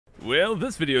Well,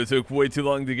 this video took way too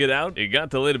long to get out. It got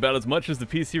delayed about as much as the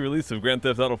PC release of Grand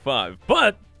Theft Auto 5.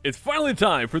 But it's finally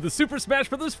time for the Super Smash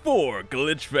Bros. 4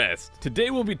 Glitchfest.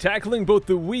 Today we'll be tackling both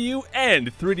the Wii U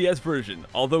and 3DS version.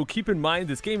 Although keep in mind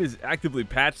this game is actively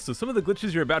patched, so some of the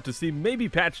glitches you're about to see may be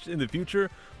patched in the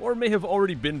future, or may have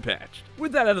already been patched.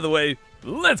 With that out of the way,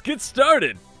 let's get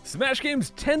started! Smash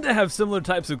games tend to have similar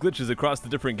types of glitches across the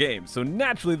different games, so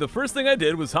naturally the first thing I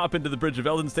did was hop into the Bridge of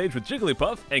Eldin stage with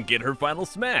Jigglypuff and get her final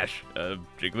smash.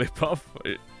 Jigglypuff,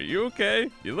 are you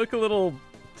okay? You look a little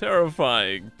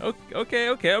terrifying.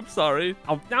 Okay, I'm sorry.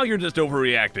 Now you're just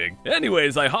overreacting.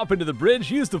 Anyways, I hop into the bridge,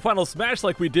 use the final smash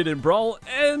like we did in Brawl,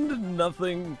 and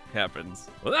nothing happens.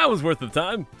 Well, that was worth the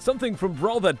time. Something from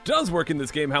Brawl that does work in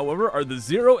this game, however, are the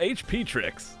 0 HP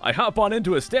tricks. I hop on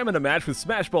into a stamina match with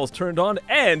Smash Balls turned on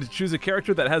and choose a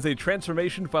character that has a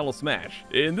transformation final smash.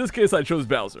 In this case, I chose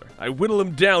Bowser. I whittle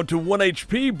him down to 1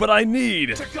 HP, but I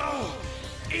need to go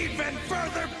even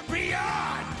further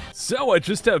beyond! So I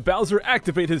just have Bowser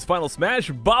activate his final smash,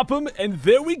 bop him, and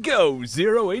there we go,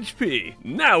 0 HP.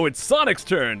 Now it's Sonic's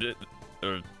turn.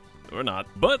 Or not.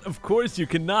 But, of course, you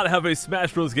cannot have a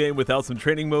Smash Bros. Game without some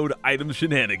training mode item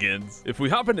shenanigans. If we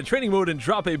hop into training mode and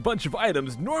drop a bunch of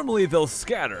items, normally they'll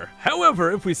scatter.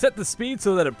 However, if we set the speed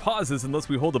so that it pauses unless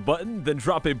we hold a button, then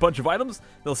drop a bunch of items,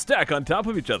 they'll stack on top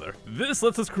of each other. This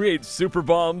lets us create super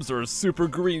bombs or super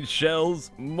green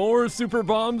shells, more super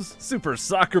bombs, super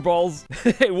soccer balls.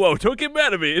 Hey, whoa, don't get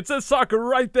mad at me. It says soccer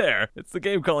right there. It's the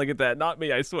game calling it that, not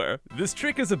me, I swear. This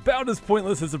trick is about as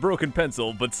pointless as a broken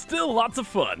pencil, but still lots of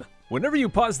fun. Whenever you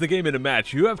pause the game in a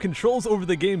match, you have controls over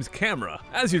the game's camera.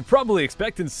 As you'd probably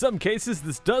expect, in some cases,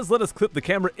 this does let us clip the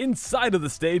camera inside of the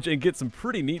stage and get some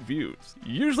pretty neat views.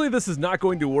 Usually this is not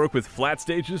going to work with flat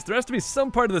stages. There has to be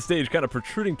some part of the stage kind of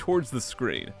protruding towards the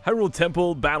screen. Hyrule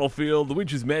Temple, Battlefield,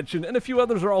 Luigi's Mansion, and a few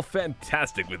others are all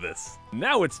fantastic with this.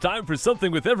 Now it's time for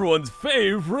something with everyone's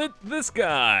favorite, this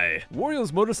guy.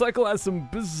 Wario's motorcycle has some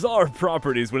bizarre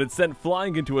properties when it's sent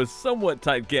flying into a somewhat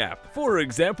tight gap. For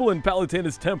example, in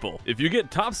Palutena's Temple. If you get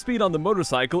top speed on the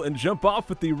motorcycle and jump off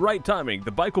with the right timing,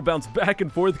 the bike will bounce back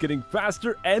and forth, getting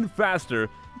faster and faster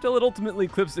until it ultimately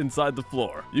clips inside the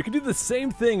floor. You can do the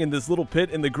same thing in this little pit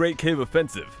in the Great Cave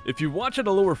Offensive. If you watch at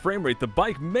a lower frame rate, the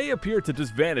bike may appear to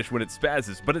just vanish when it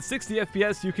spazzes, but at 60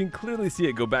 FPS you can clearly see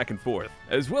it go back and forth,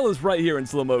 as well as right here in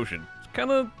slow motion. It's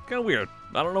kinda weird.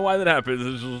 I don't know why that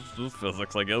happens, it's just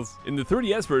physics, I guess. In the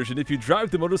 3DS version, if you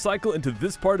drive the motorcycle into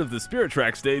this part of the Spirit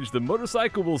Track stage, the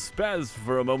motorcycle will spaz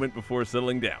for a moment before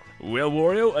settling down. Well,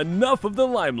 Wario, enough of the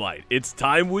limelight. It's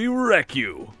time we wreck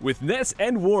you. With Ness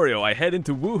and Wario, I head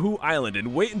into Woohoo Island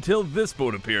and wait until this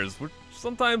boat appears, which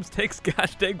sometimes takes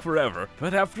gosh dang forever.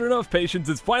 But after enough patience,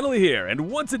 it's finally here,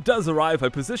 and once it does arrive, I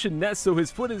position Ness so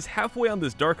his foot is halfway on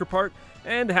this darker part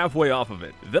and halfway off of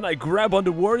it. Then I grab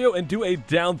onto Wario and do a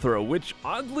down throw, which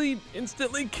oddly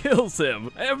instantly kills him.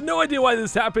 I have no idea why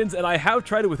this happens, and I have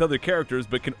tried it with other characters,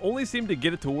 but can only seem to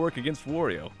get it to work against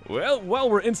Wario. Well, while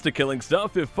we're insta-killing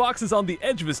stuff, if Fox is on the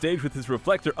edge of a stage with his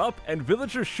reflector up and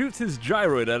Villager shoots his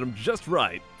gyroid at him just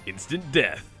right, instant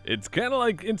death. It's kinda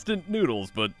like instant noodles,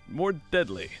 but more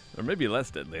deadly. Or maybe less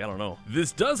deadly, I don't know.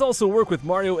 This does also work with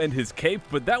Mario and his cape,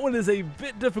 but that one is a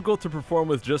bit difficult to perform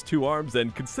with just 2 arms,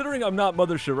 and considering I'm not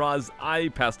Mother Shiraz, I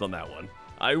passed on that one.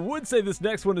 I would say this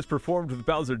next one is performed with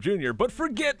Bowser Jr., but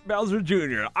forget Bowser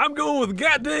Jr. I'm going with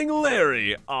goddamn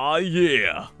Larry. Aw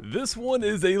yeah. This one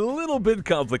is a little bit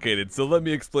complicated, so let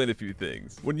me explain a few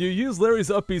things. When you use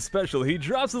Larry's up B special, he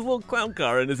drops his little clown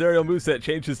car and his aerial moveset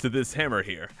changes to this hammer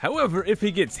here. However, if he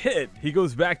gets hit, he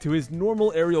goes back to his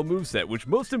normal aerial moveset, which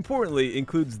most importantly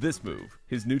includes this move,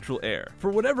 his neutral air. For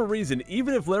whatever reason,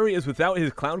 even if Larry is without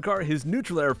his clown car, his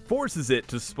neutral air forces it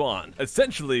to spawn.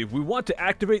 Essentially, we want to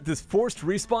activate this forced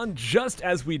respawn just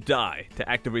as we die to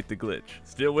activate the glitch.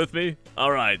 Still with me?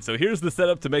 Alright, so here's the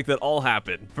setup to make that all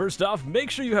happen. First off, make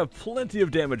sure you have plenty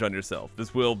of damage on yourself.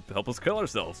 This will help us kill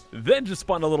ourselves. Then just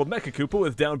spawn a little Mecha Koopa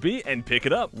with down B and pick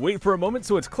it up. Wait for a moment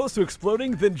so it's close to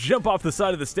exploding, then jump off the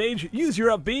side of the stage, use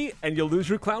your up B, and you'll lose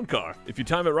your clown car. If you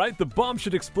time it right, the bomb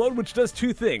should explode, which does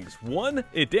 2 things. 1,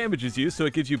 it damages you so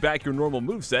it gives you back your normal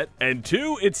moveset, and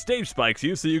 2, it stage spikes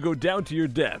you so you go down to your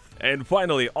death. And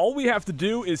finally, all we have to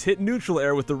do is hit neutral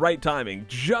air with the right timing,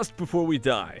 just before we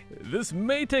die. This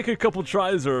may take a couple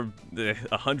tries or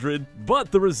 100,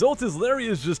 but the result is Larry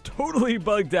is just totally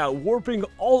bugged out, warping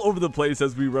all over the place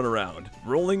as we run around.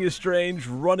 Rolling is strange,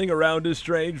 running around is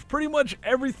strange, pretty much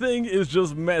everything is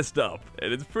just messed up,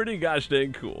 and it's pretty gosh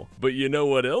dang cool. But you know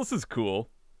what else is cool?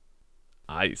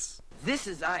 Ice. This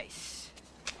is ice.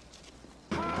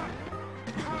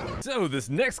 So this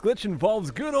next glitch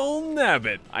involves good old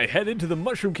Nabbit. I head into the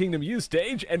Mushroom Kingdom U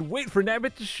stage and wait for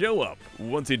Nabbit to show up.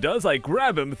 Once he does, I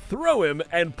grab him, throw him,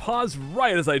 and pause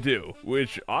right as I do,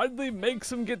 which oddly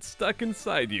makes him get stuck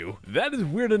inside you. That is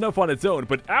weird enough on its own,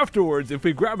 but afterwards, if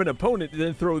we grab an opponent and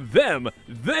then throw them,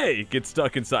 they get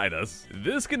stuck inside us.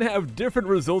 This can have different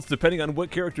results depending on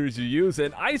what characters you use,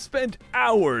 and I spent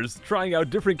hours trying out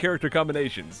different character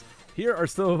combinations. Here are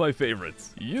some of my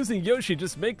favorites. Using Yoshi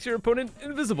just makes your opponent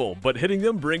invisible, but hitting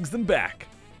them brings them back.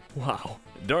 Wow.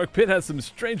 Dark Pit has some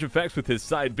strange effects with his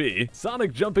side B.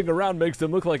 Sonic jumping around makes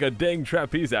him look like a dang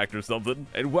trapeze act or something.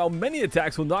 And while many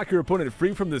attacks will knock your opponent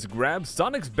free from this grab,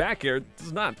 Sonic's back air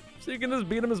does not. So you can just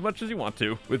beat him as much as you want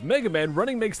to. With Mega Man,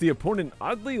 running makes the opponent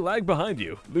oddly lag behind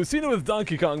you. Lucina with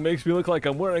Donkey Kong makes me look like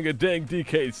I'm wearing a dang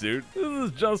DK suit. This is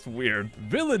just weird.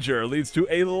 Villager leads to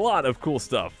a lot of cool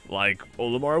stuff, like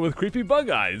Olimar with creepy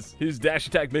bug eyes. His dash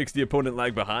attack makes the opponent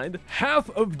lag behind. Half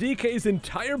of DK's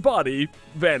entire body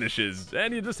vanishes,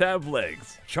 and you just have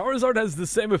legs. Charizard has the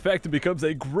same effect and becomes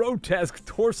a grotesque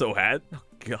torso hat. Oh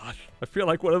gosh, I feel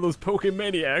like one of those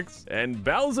Pokemaniacs. And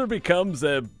Bowser becomes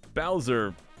a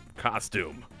Bowser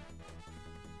costume.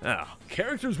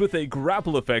 Characters with a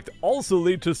grapple effect also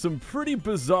lead to some pretty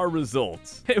bizarre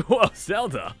results. Hey, whoa,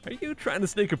 Zelda, are you trying to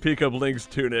sneak a peek up Link's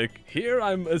tunic? Here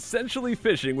I'm essentially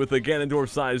fishing with a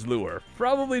Ganondorf-sized lure,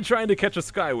 probably trying to catch a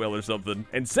sky whale or something.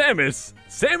 And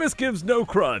Samus gives no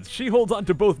cruds. She holds on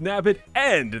to both Nabbit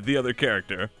and the other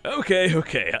character.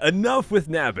 Okay, enough with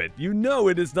Nabbit. You know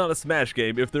it is not a Smash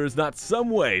game if there is not some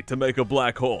way to make a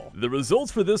black hole. The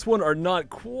results for this one are not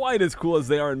quite as cool as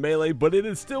they are in Melee, but it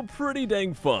is still pretty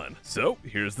dang fun. So,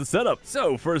 here's the setup.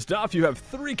 So, first off, you have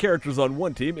 3 characters on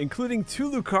one team, including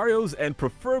 2 Lucarios and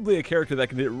preferably a character that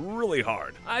can hit really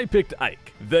hard. I picked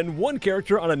Ike. Then 1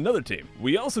 character on another team.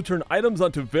 We also turn items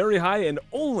onto very high and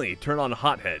only turn on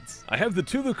hotheads. I have the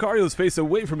 2 Lucarios face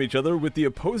away from each other with the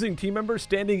opposing team member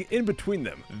standing in between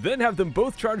them. Then have them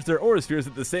both charge their aura spheres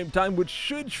at the same time, which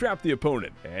should trap the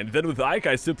opponent. And then with Ike,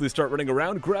 I simply start running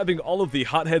around, grabbing all of the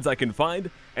hotheads I can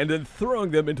find, and then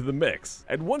throwing them into the mix.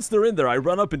 And once they're in there, I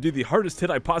run up and do the hardest hit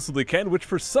I possibly can, which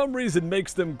for some reason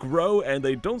makes them grow, and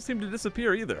they don't seem to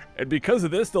disappear either. And because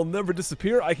of this, they'll never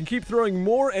disappear. I can keep throwing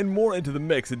more and more into the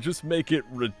mix and just make it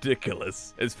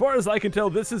ridiculous. As far as I can tell,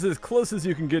 this is as close as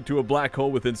you can get to a black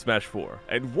hole within Smash 4.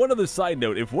 And one other side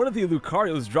note, if one of the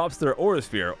Lucarios drops their aura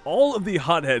sphere, all of the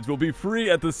hotheads will be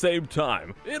free at the same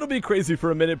time. It'll be crazy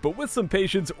for a minute, but with some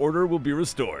patience, order will be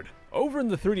restored. Over in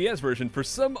the 3DS version, for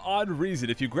some odd reason,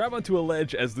 if you grab onto a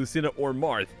ledge as Lucina or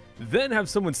Marth, then have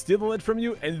someone steal the ledge from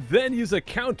you, and then use a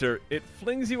counter, it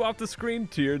flings you off the screen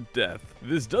to your death.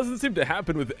 This doesn't seem to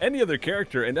happen with any other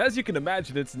character, and as you can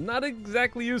imagine, it's not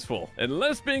exactly useful,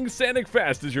 unless being Sonic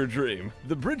fast is your dream.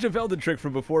 The Bridge of Elden trick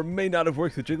from before may not have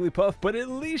worked with Jigglypuff, but at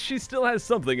least she still has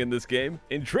something in this game.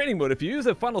 In training mode, if you use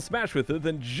a final smash with her,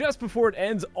 then just before it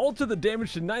ends, alter the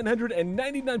damage to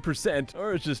 999%,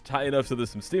 or it's just high enough so there's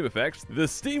some steam effects. The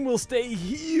steam will stay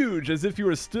huge as if you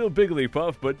were still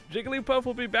Jigglypuff, but Jigglypuff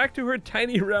will be back to her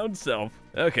tiny round self.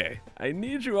 Okay, I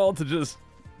need you all to just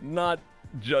not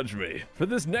judge me. For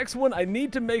this next one, I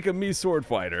need to make a Mii sword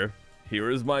fighter.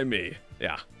 Here is my Mii.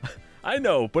 Yeah. I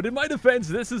know, but in my defense,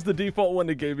 this is the default one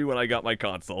it gave me when I got my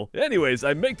console. Anyways,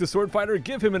 I make the sword fighter,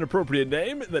 give him an appropriate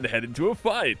name, then head into a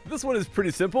fight. This one is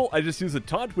pretty simple. I just use a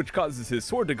taunt which causes his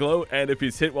sword to glow, and if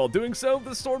he's hit while doing so,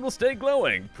 the sword will stay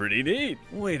glowing. Pretty neat.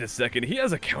 Wait a second, he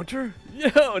has a counter?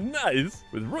 Yo, nice!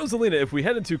 With Rosalina, if we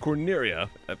head into Corneria,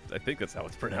 I think that's how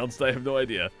it's pronounced, I have no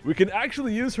idea, we can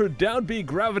actually use her down B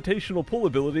gravitational pull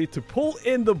ability to pull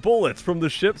in the bullets from the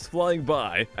ships flying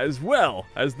by, as well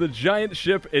as the giant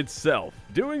ship itself.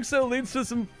 Doing so leads to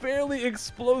some fairly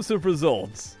explosive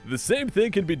results. The same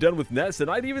thing can be done with Ness, and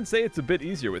I'd even say it's a bit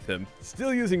easier with him.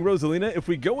 Still using Rosalina, if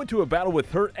we go into a battle with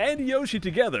her and Yoshi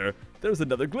together, there's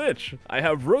another glitch. I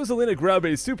have Rosalina grab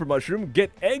a super mushroom,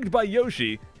 get egged by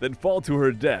Yoshi, then fall to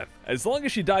her death. As long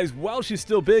as she dies while she's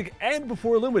still big and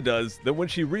before Luma does, then when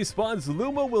she respawns,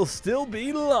 Luma will still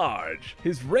be large.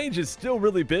 His range is still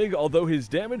really big, although his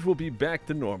damage will be back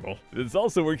to normal. This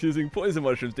also works using poison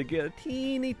mushrooms to get a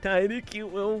teeny tiny cute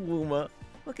little Luma.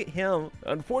 Look at him.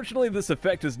 Unfortunately, this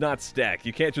effect does not stack.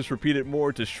 You can't just repeat it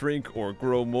more to shrink or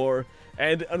grow more.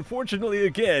 And unfortunately,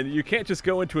 again, you can't just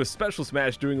go into a special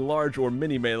smash doing large or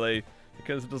mini melee.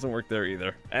 because it doesn't work there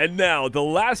either. And now, the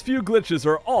last few glitches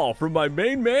are all from my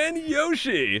main man,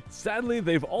 Yoshi. Sadly,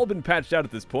 they've all been patched out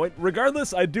at this point.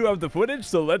 Regardless, I do have the footage,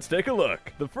 so let's take a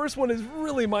look. The first one is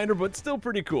really minor, but still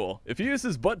pretty cool. If you use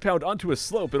his butt pound onto a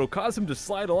slope, it'll cause him to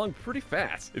slide along pretty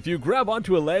fast. If you grab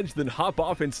onto a ledge, then hop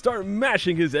off and start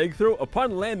mashing his egg throw,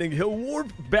 upon landing, he'll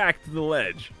warp back to the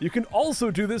ledge. You can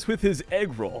also do this with his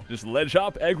egg roll. Just ledge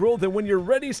hop, egg roll, then when you're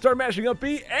ready, start mashing up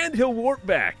B, and he'll warp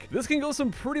back. This can go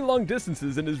some pretty long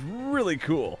distances and is really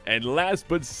cool. And last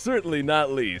but certainly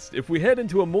not least, if we head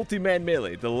into a multi-man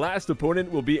melee, the last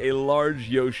opponent will be a large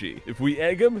Yoshi. If we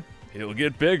egg him, he'll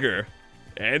get bigger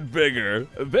and bigger.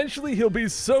 Eventually, he'll be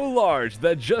so large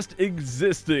that just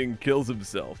existing kills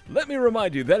himself. Let me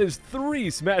remind you, that is 3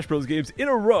 Smash Bros. Games in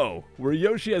a row where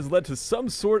Yoshi has led to some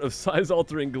sort of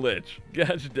size-altering glitch.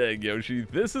 Gosh dang, Yoshi,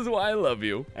 this is why I love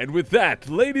you. And with that,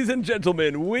 ladies and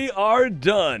gentlemen, we are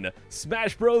done.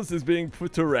 Smash Bros. Is being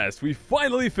put to rest. We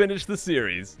finally finished the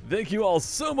series. Thank you all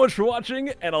so much for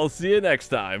watching, and I'll see you next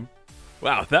time.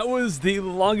 Wow, that was the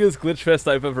longest Glitchfest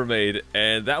I've ever made,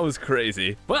 and that was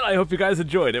crazy. But I hope you guys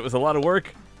enjoyed. It was a lot of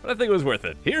work, but I think it was worth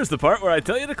it. Here's the part where I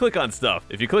tell you to click on stuff.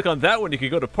 If you click on that one, you can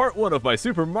go to part 1 of my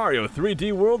Super Mario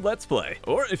 3D World Let's Play.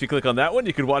 Or if you click on that one,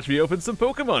 you can watch me open some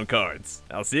Pokemon cards.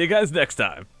 I'll see you guys next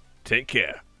time. Take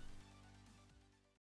care.